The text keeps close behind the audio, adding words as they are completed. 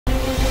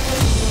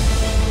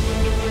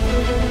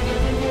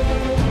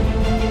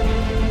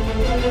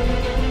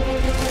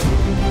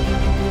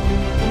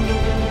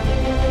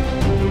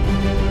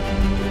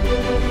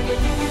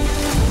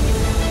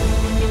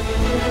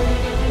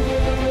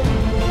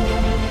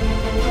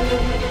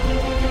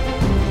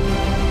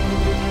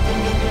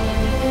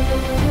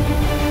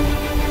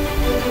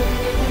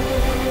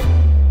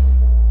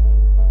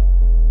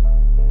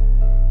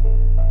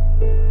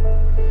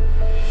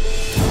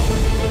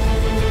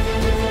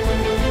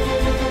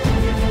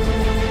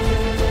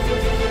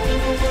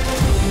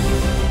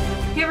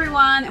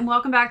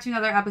welcome back to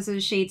another episode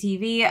of Shade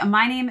TV.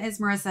 My name is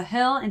Marissa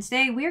Hill, and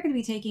today we are going to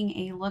be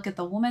taking a look at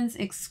the woman's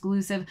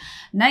exclusive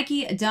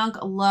Nike Dunk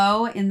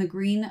Low in the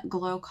green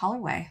glow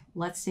colorway.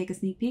 Let's take a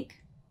sneak peek.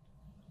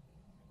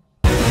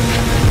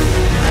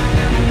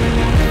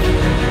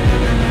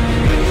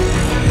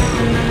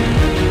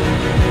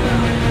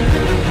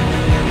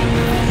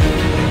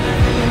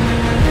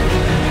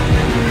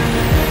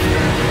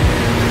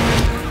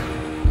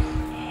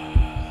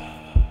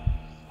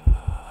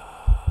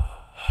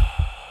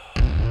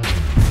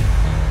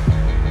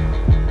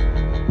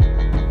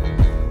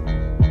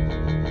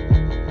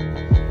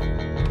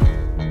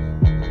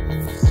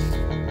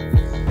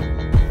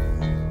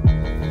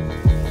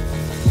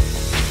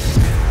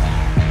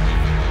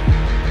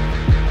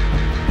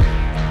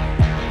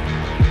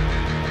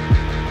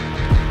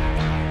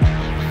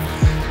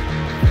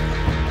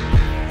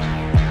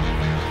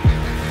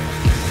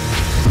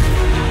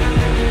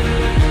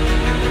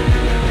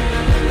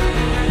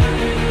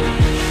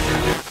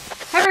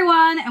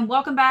 And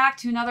welcome back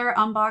to another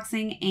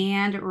unboxing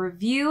and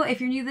review. If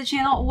you're new to the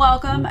channel,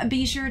 welcome.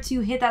 Be sure to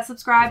hit that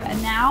subscribe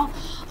now.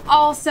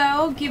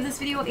 Also, give this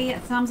video a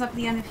thumbs up at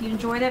the end if you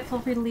enjoyed it. Feel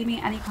free to leave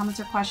me any comments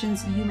or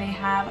questions you may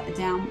have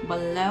down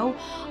below.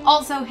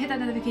 Also, hit that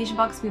notification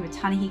bell because we have a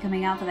ton of heat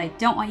coming out that I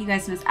don't want you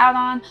guys to miss out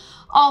on.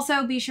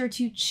 Also, be sure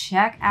to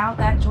check out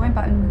that join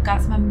button. We've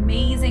got some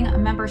amazing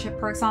membership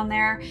perks on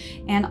there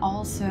and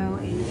also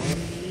an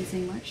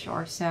amazing merch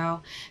store.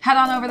 So head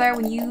on over there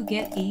when you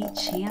get a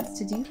chance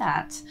to do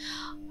that.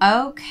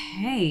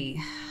 Okay.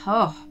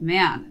 Oh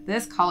man,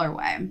 this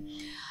colorway.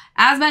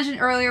 As mentioned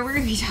earlier, we're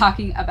going to be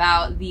talking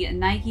about the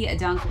Nike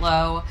Dunk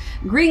Low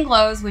Green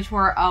Glows, which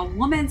were a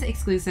woman's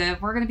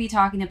exclusive. We're going to be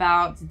talking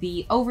about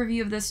the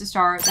overview of this to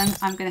start. Then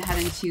I'm going to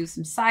head into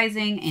some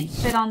sizing and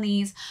fit on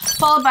these,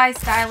 followed by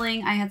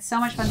styling. I had so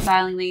much fun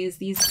styling these.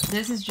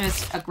 This is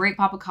just a great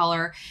pop of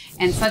color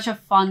and such a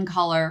fun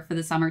color for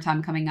the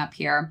summertime coming up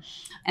here.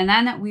 And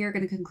then we are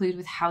going to conclude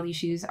with how these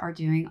shoes are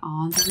doing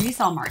on the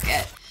resale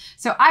market.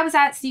 So I was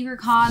at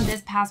SneakerCon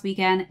this past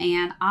weekend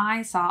and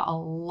I saw a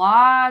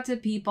lot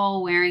of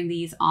people wearing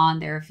these on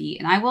their feet.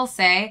 And I will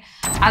say,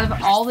 out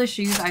of all the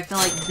shoes, I feel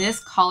like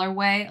this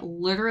colorway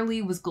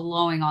literally was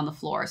glowing on the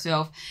floor.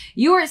 So if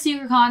you were at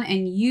SneakerCon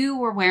and you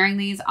were wearing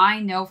these,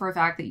 I know for a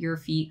fact that your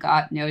feet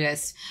got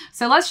noticed.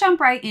 So let's jump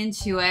right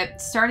into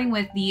it, starting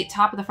with the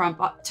top of the front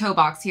toe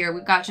box here.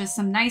 We've got just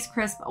some nice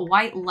crisp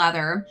white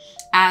leather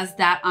as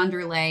that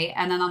underlay.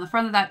 And then on the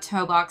front of that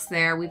toe box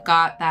there, we've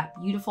got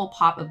that beautiful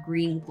pop of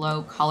green glow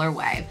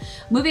colorway.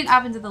 Moving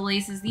up into the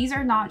laces, these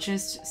are not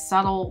just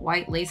subtle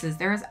white laces.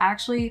 There is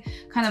actually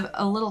kind of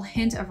a little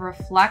hint of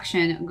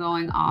reflection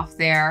going off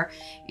there,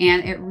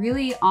 and it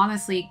really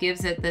honestly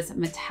gives it this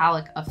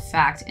metallic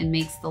effect and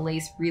makes the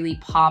lace really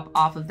pop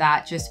off of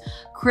that just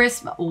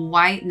crisp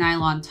white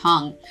nylon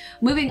tongue.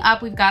 Moving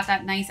up, we've got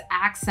that nice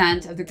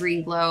accent of the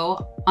green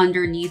glow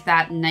underneath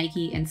that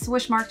Nike and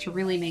swoosh mark to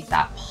really make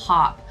that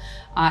pop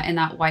in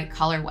that white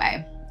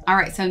colorway. All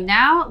right, so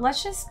now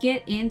let's just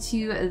get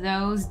into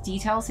those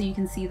details so you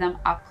can see them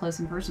up close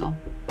and personal.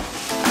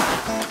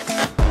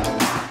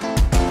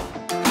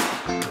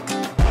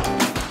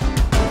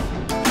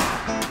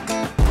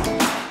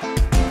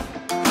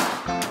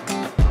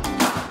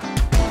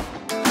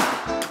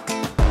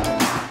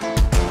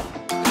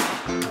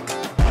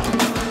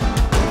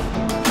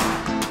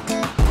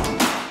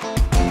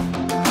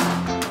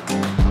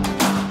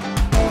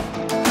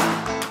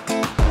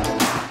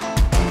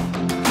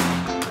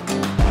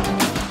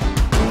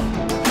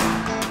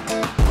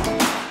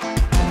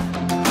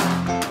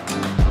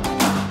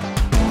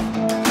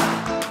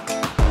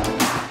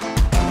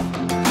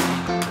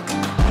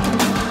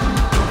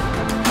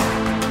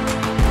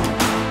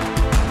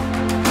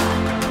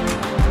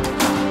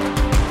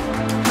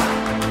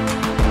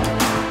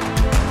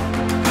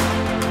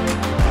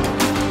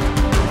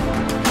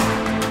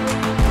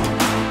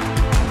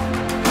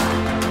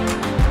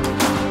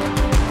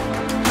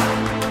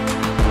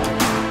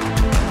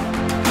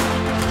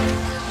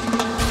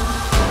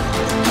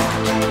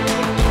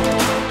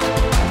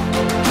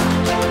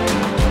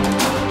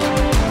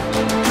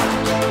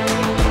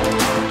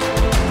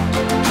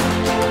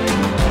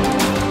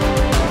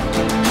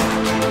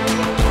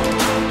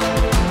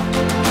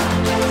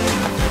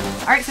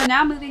 So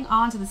now moving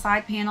on to the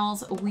side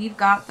panels, we've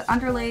got the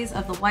underlays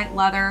of the white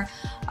leather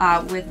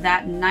with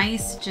that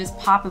nice just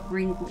pop of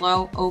green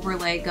glow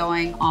overlay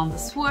going on the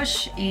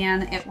swoosh,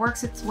 and it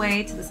works its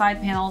way to the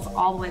side panels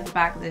all the way to the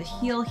back of the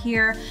heel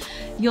here.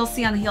 You'll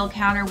see on the heel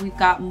counter we've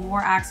got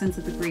more accents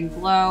of the green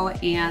glow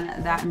and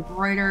that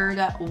embroidered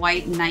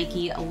white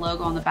Nike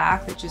logo on the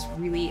back that just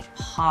really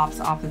pops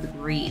off of the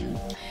green.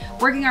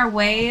 Working our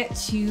way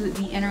to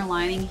the inner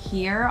lining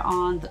here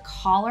on the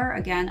collar,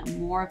 again,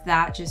 more of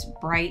that just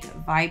bright,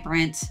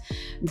 vibrant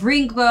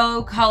green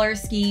glow color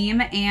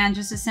scheme and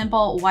just a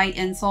simple white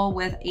insert insole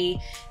with a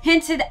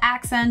hinted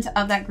accent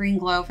of that green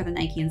glow for the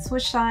Nike and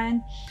swoosh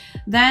sign.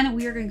 Then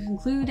we are going to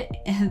conclude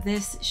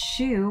this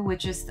shoe with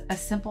just a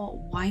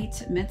simple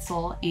white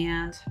midsole,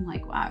 and I'm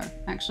like, wow,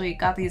 actually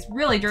got these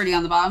really dirty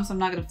on the bottom, so I'm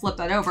not going to flip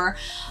that over,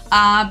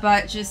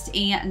 but just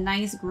a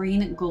nice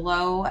green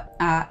glow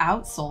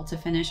outsole to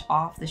finish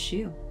off the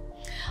shoe.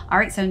 All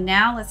right, so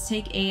now let's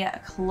take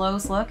a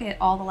close look at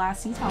all the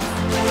last details.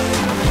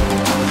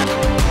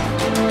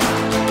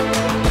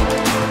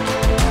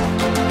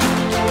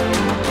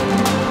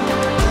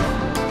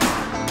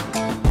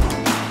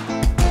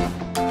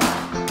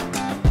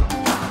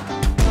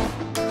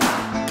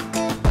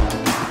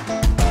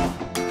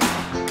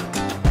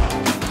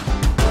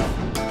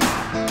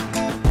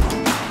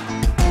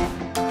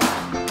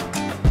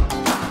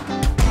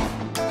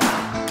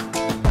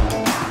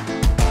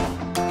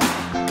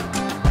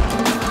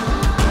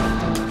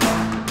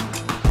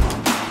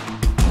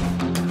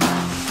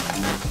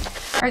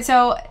 All right,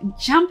 so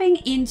jumping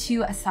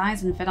into a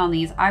size and fit on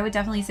these, I would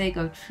definitely say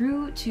go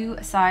true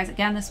to size.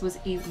 Again, this was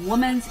a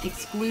woman's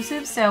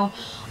exclusive, so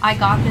I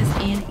got this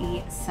in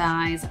a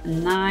size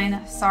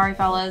 9. Sorry,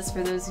 fellas,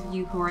 for those of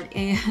you who aren't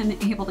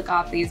able to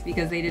cop these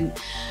because they didn't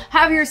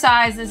have your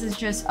size. This is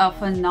just a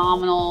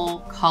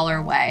phenomenal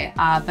colorway,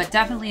 but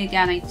definitely,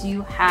 again, I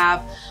do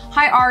have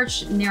high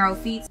arch, narrow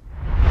feet.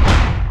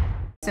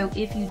 So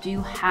if you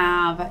do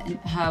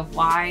have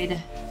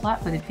wide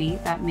flat-footed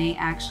feet, that may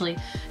actually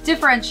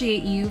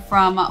differentiate you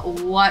from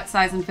what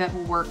size and fit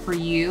will work for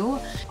you.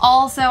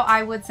 Also,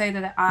 I would say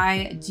that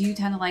I do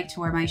tend to like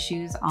to wear my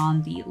shoes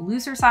on the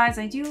looser size.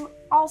 I do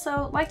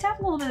also like to have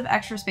a little bit of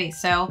extra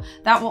space, so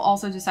that will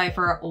also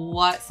decipher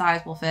what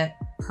size will fit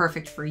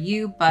perfect for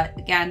you. But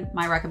again,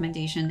 my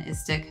recommendation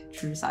is stick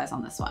true to size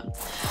on this one.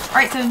 All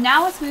right, so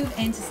now let's move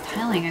into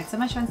styling. I had so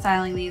much fun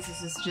styling these.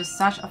 This is just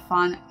such a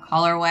fun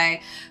colorway.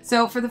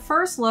 So for the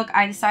first look,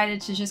 I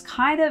decided to just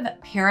kind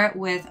of pair it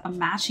with a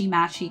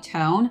matchy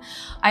tone.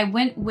 I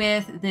went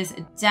with this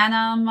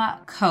denim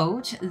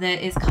coat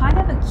that is kind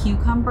of a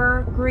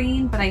cucumber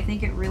green, but I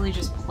think it really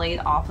just played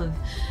off of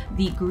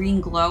the green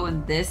glow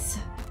in this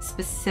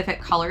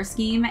specific color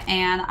scheme,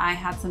 and I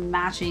had some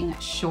matching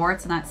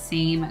shorts in that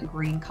same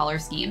green color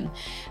scheme.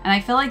 And I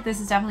feel like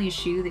this is definitely a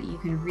shoe that you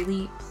can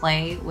really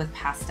play with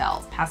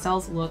pastels.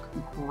 Pastels look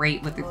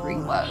great with the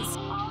green glows.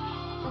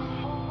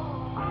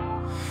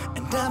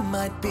 And I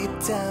might be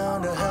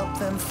down to help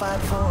them fight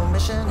for a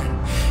mission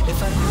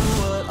if I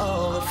knew what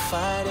all the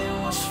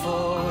fighting was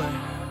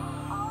for.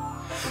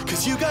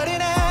 Cause you got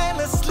an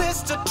endless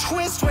list of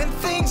twists when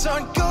things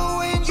aren't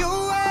going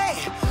your way.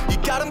 You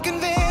got them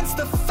convinced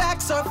the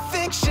facts are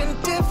fiction,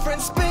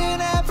 different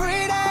spin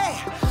every day.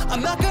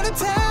 I'm not gonna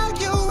tell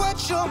you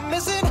what you're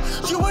missing,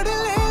 you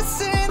wouldn't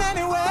listen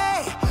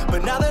anyway.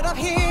 But now that I'm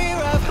here,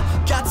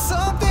 I've got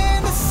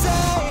something to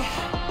say.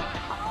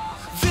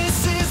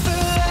 This is the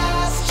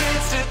last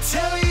chance to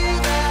tell you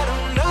that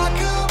I'm not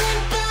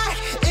coming back.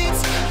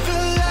 It's the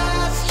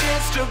last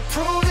chance to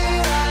prove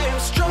that I am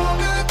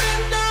stronger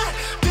than that.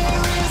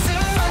 There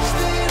isn't much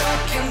that I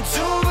can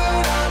do,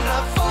 but I'm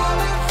not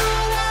falling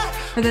for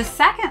that. For the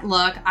second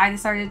look, I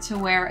decided to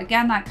wear,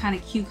 again, that kind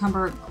of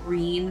cucumber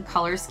green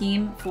color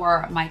scheme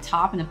for my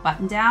top and a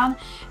button down.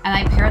 And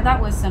I paired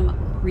that with some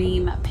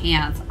cream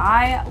pants.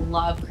 I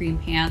love cream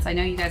pants. I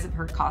know you guys have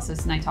heard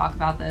Costas and I talk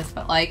about this,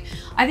 but like,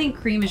 I think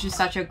cream is just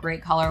such a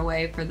great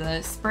colorway for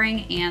the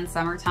spring and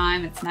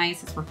summertime. It's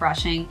nice, it's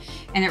refreshing,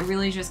 and it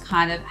really just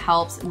kind of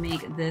helps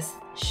make this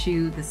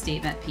shoe the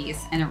statement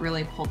piece, and it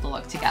really pulled the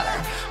look together.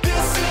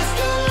 This is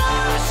the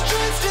last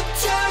chance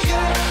to tell you,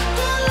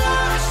 the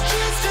last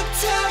chance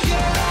to tell you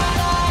that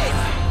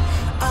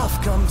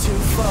I've come too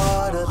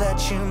far to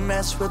let you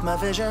mess with my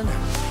vision.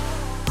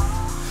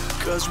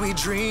 Cause we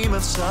dream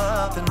of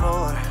something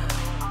more.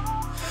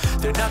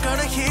 They're not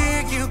gonna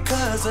hear you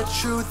cause the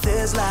truth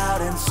is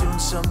loud, and soon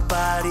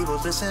somebody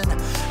will listen.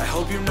 I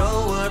hope you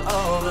know what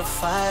all the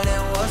fighting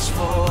was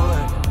for.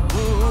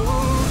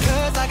 Ooh,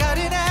 cause I got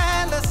an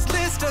endless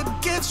list of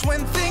gifts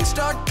when things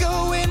start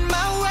going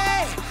my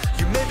way.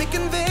 You may be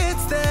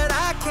convinced that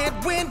I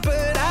can't win,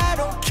 but I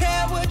don't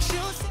care what you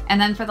say. And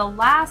then for the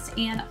last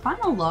and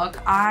final look,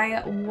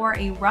 I wore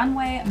a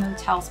runway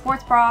motel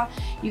sports bra.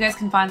 You guys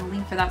can find the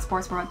link for that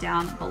sports bra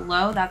down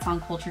below. That's on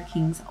Culture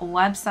King's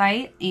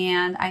website.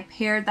 And I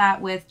paired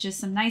that with just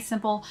some nice,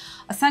 simple,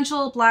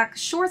 essential black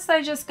shorts that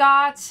I just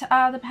got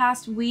the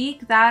past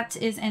week. That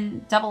is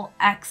in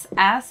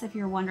XXS, if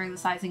you're wondering the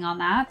sizing on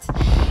that.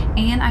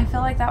 And I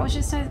feel like that was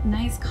just a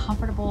nice,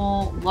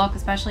 comfortable look,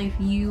 especially if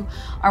you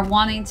are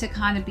wanting to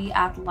kind of be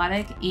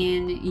athletic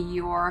in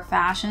your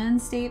fashion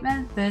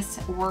statement.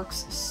 This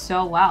works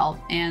so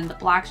well, and the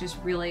black just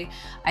really,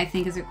 I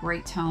think, is a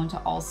great tone to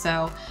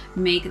also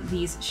make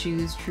these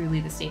shoes truly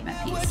the statement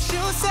piece. What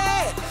you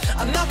say,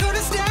 I'm not gonna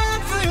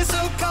stand for your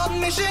so-called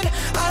mission.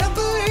 I don't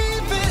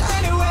believe it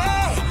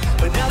anyway.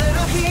 But now that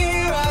I'm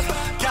here,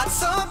 I've got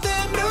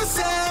something to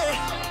say.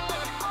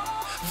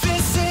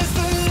 This is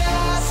the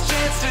last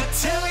chance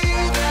to tell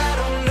you that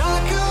I'm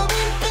not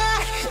coming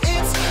back.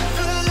 It's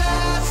the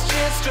last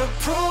chance to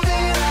prove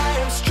that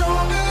I am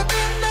stronger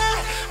than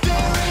that.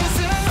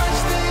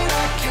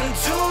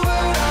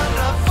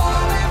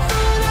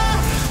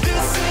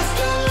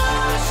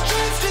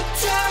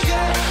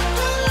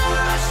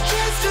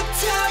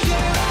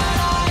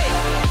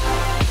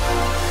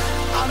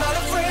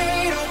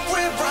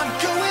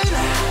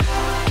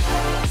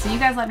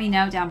 guys let me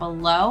know down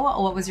below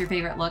what was your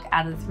favorite look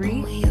out of the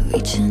 3.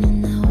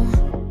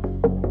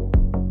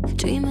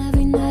 Dream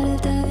every night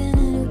of diving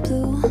in a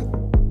blue,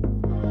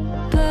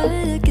 but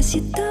I guess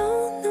you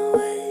don't know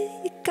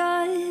what you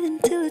got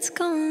until it's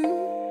gone.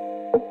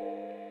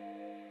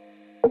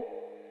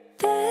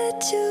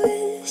 Bet you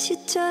wish you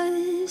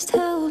just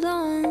held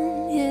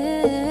on,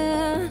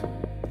 yeah.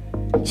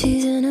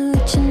 She's an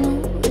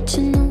original,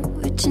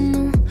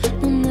 original.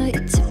 No, not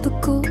your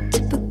typical.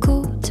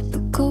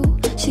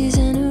 She's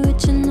an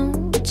original.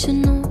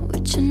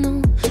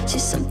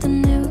 She's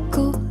something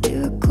lyrical.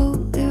 You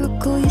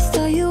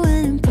thought you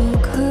went and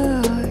broke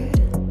her heart.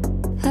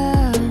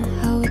 Ah,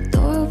 how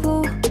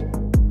adorable.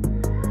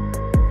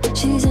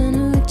 She's an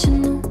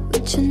original.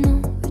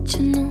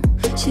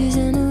 She's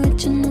an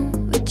original.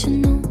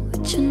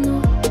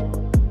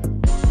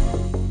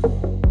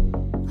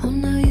 Oh,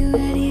 now you're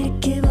ready to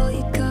give all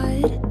you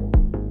got.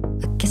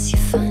 I guess you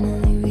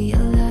finally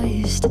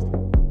realized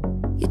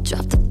you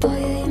dropped the ball,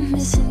 yeah, you're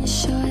missing your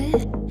shot.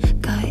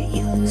 Got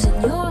you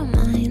losing your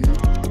mind.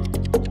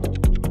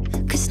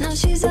 'Cause now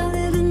she's out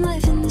living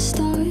life in the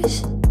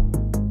stars.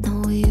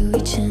 Know where you're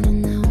reaching her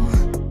now.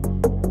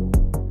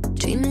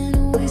 Dreaming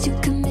of ways you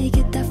can make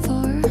it that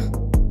far.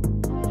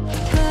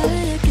 But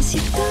I guess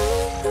you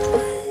don't know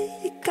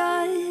what you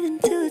got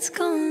until it's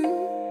gone.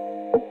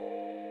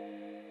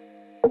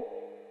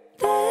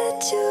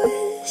 Bet you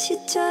wish you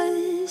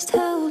just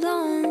held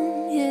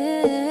on,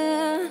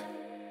 yeah.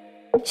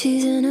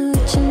 She's an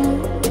original.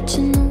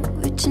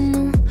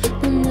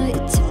 No, not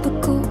your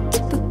typical.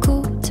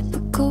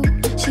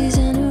 She's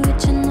an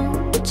original.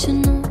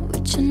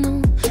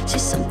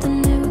 She's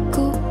something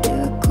lyrical.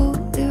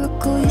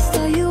 You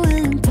thought you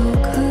went and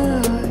broke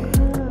her heart.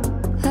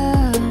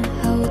 Ah,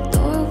 how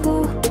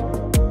adorable.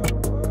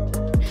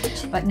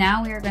 But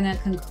now we are going to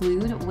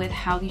conclude with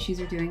how these shoes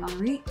are doing on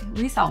the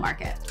resale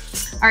market.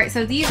 All right,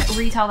 so these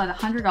retailed at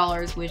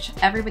 $100, which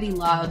everybody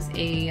loves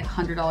a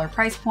 $100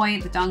 price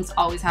point. The Dunks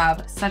always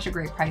have such a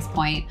great price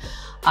point.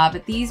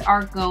 But these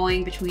are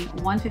going between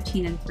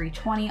 $115 and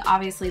 $320.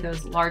 Obviously,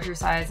 those larger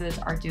sizes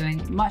are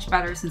doing much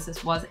better since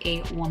this was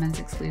a woman's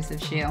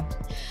exclusive shoe.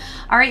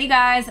 All right, you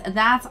guys,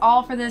 that's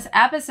all for this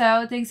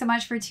episode. Thanks so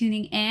much for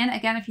tuning in.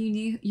 Again, if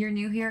you're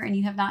new here and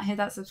you have not hit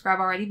that subscribe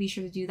already, be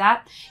sure to do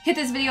that. Hit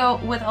this video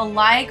with a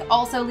like.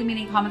 Also, leave me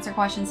any comments or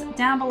questions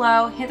down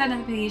below. Hit that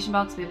notification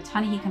bell because we have a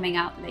ton of heat coming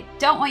out that I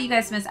don't want you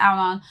guys to miss out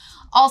on.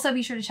 Also,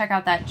 be sure to check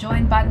out that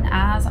join button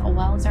as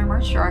well as our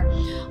merch store.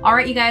 All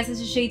right, you guys,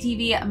 this is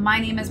ShadeTV. My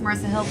name is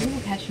Marissa Hill. We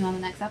will catch you on the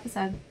next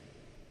episode.